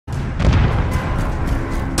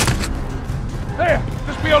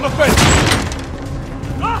Enemy on the fence!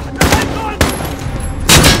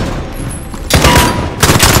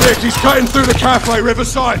 Nick, he's cutting through the cafe,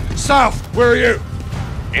 riverside. South, where are you?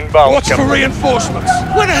 Inbound. Watch for reinforcements.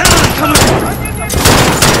 Where the hell are they coming from?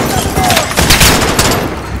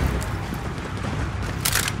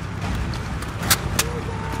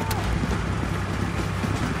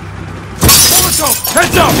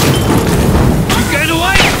 Heads up! He's getting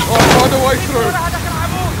away! I'll find a way through.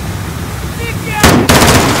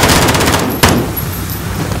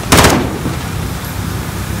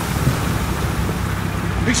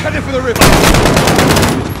 He's heading for the river.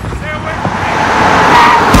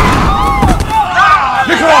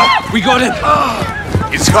 Nikolai! We got him!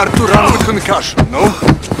 It's hard to run with concussion, no?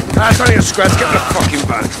 That's only a scratch. Get in the fucking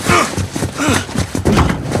van.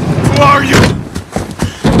 Who are you?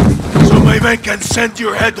 So my men can send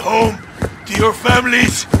your head home to your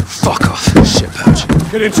families? Fuck off, shitpouch.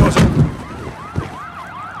 Get in, Sergeant.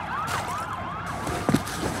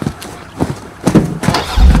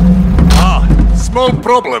 Small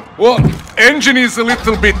problem. What? Engine is a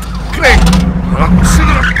little bit cracked.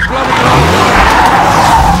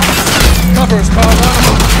 Cover us, Carl.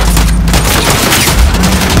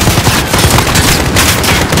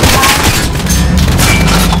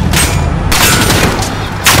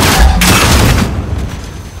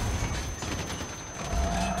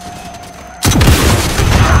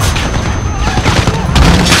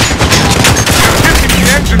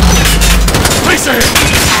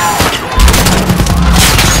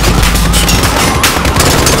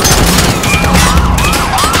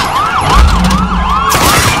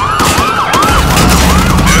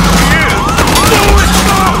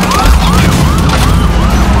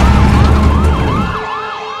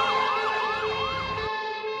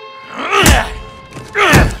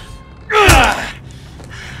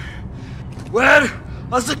 Where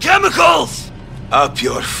are the chemicals? Up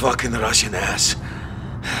your fucking Russian ass.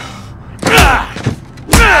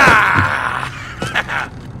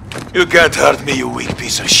 You can't hurt me, you weak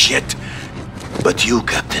piece of shit. But you,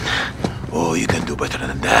 Captain, oh, you can do better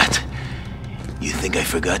than that. You think I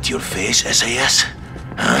forgot your face, SAS?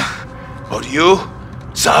 Huh? Or you,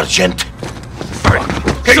 Sergeant?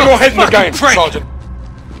 Get your head in the game, prick. Sergeant.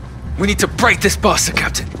 We need to break this bastard,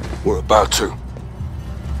 Captain. We're about to.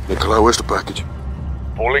 Nikolai, where's the package?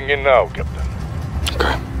 Pulling in now, Captain.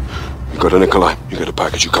 Okay. You go to Nikolai, you get a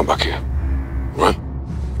package, you come back here. Right?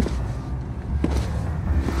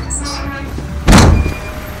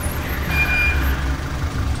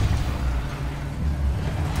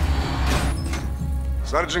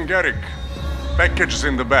 Sergeant Garrick, package is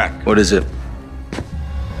in the back. What is it?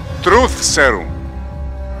 Truth serum.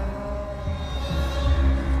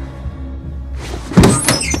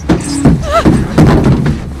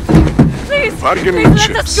 Bargaining Please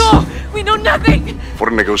let us chips go! We know nothing! for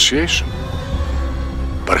negotiation.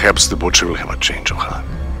 Perhaps the butcher will have a change of heart.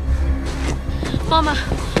 Mama,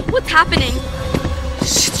 what's happening?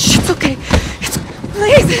 It's okay.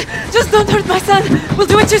 Please, just don't hurt my son. We'll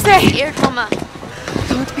do what you say. Scared, Mama.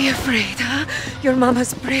 Don't be afraid, huh? Your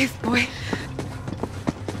mama's brave, boy.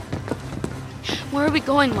 Where are we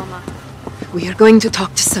going, Mama? We are going to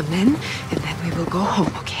talk to some men, and then we will go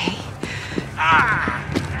home, okay?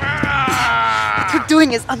 What you're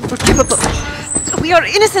doing is unforgivable. We are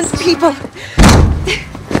innocent people.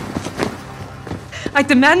 I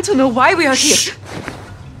demand to know why we are here.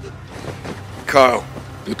 Kyle,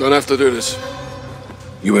 you don't have to do this.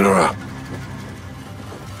 You in or out?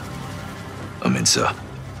 I'm in, sir.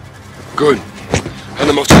 Good. Hand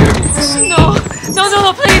them off to you. No,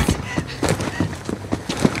 please.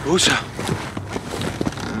 Rosa.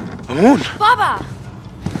 Amun. Baba!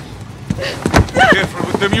 Careful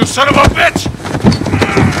with them, you son of a bitch!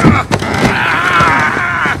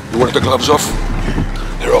 You want the gloves off?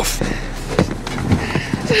 They're off.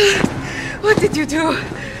 What did you do?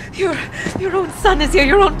 Your own son is here,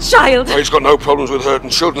 your own child. Oh, he's got no problems with hurting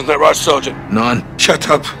children, isn't that right, Sergeant? None. Shut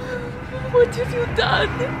up. What have you done?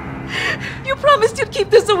 You promised you'd keep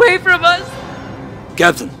this away from us.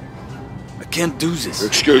 Captain, I can't do this. You're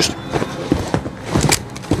excused.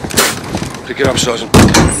 Pick it up, Sergeant.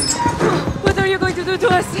 What are you going to do to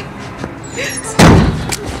us?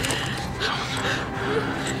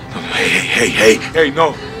 Hey,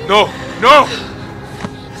 no!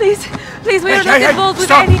 Please, we are not involved with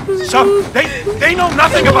Stop! any... Stop! They know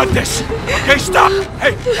nothing about this! Okay, stop!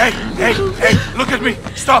 Hey, look at me!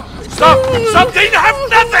 Stop! They have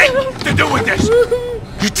nothing to do with this!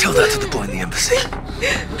 You tell that to the boy in the embassy.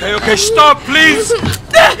 Okay, stop, please!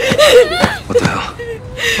 What the hell?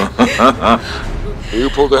 You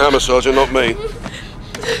pulled the hammer, Sergeant, not me.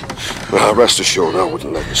 Rest assured, I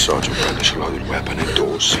wouldn't let the sergeant brandish a loaded weapon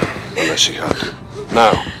indoors, unless he had to.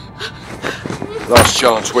 Now, last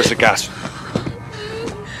chance, where's the gas?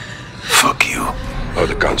 Fuck you. Load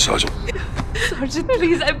the gun, Sergeant. Sergeant,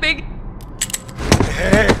 please, I beg.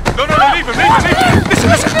 Hey! No, leave him!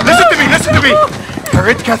 Listen to me!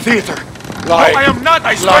 Karitka Theater. Lie. No, I am not,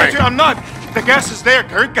 I swear to you, I'm not. The gas is there,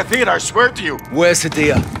 Karitka Theater, I swear to you. Where's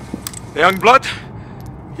Hadia? The young blood?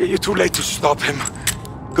 Yeah, you're too late to stop him.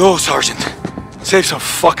 Go, Sergeant. Save some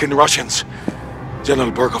fucking Russians.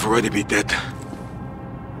 General Barkov already be dead.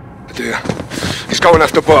 Dear, he's going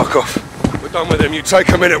after Barkov. We're done with him, you take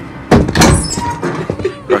a minute.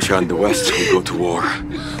 Russia and the West will go to war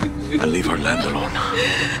and leave our land alone.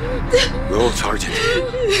 Go, Sergeant.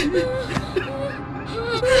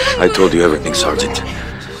 I told you everything, Sergeant.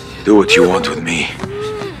 Do what you want with me,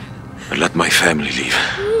 but let my family leave.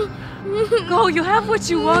 Go, you have what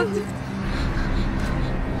you want.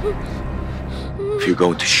 If you're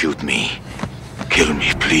going to shoot me, kill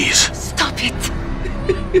me, please. Stop it.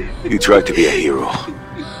 You tried to be a hero,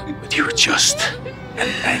 but you're just an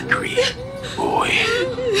angry boy.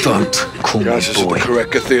 Don't call Guys, this me is boy. the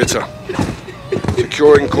Karitka Theater.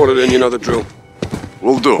 Securing, call it in, you know the drill.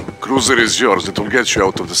 Will do. Cruiser is yours. It will get you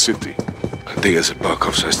out of the city. Diaz at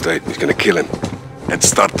Barkov's estate. He's gonna kill him. And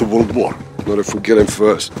start the World War. Not if we kill him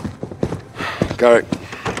first. Garrick,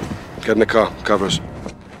 get in the car. Cover us.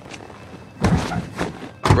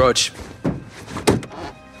 Rog.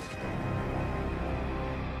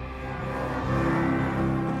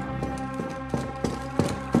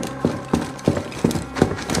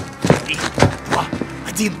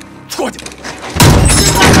 Один, входим!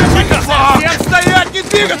 Всем стоять, не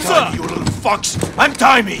двигаться! You little fucks!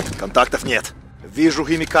 Untie me! Контактов нет. Вижу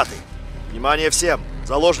химикаты. Внимание всем!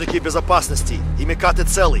 Заложники безопасности. Химикаты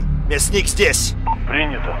целый. Мясник здесь.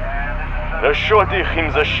 Принято. Расчеты их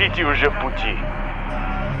химзащите уже в пути.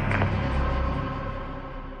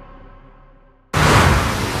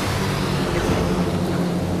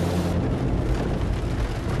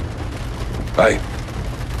 Hey.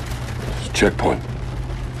 It's a checkpoint.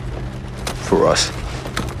 For us.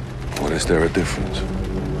 What is there a difference?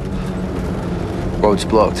 Road's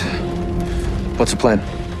blocked. What's the plan?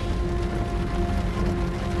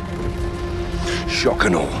 Shock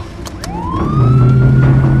and all.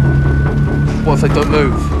 What if they don't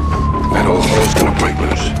move? That all hell's gonna break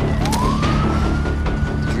loose.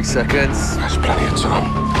 3 seconds. That's plenty of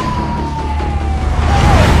time.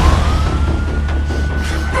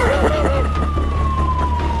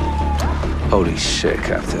 Holy shit,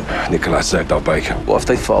 Captain. Nikolai saved our bacon. What if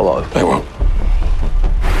they follow? They won't.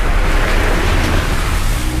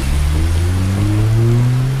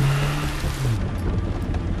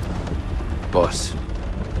 Boss.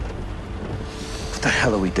 What the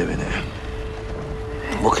hell are we doing here?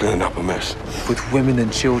 We're cleaning up a mess. With women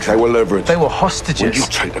and children. They were leveraged. They were When hostages. you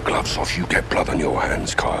take the gloves off, you get blood on your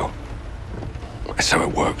hands, Kyle. That's how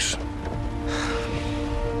it works.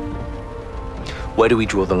 Where do we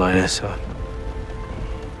draw the line, sir?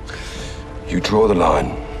 You draw the line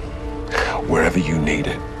wherever you need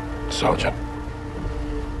it, Sergeant.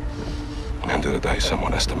 At the end of the day,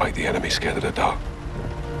 someone has to make the enemy scared of the dark.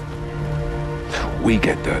 We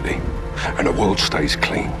get dirty, and the world stays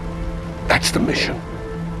clean. That's the mission.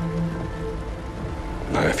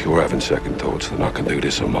 Now, if you're having second thoughts, then I can do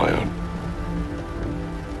this on my own.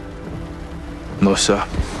 No, sir.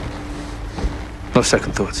 No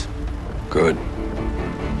second thoughts. Good.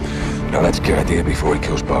 Now let's get out here before he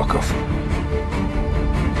kills Barkov.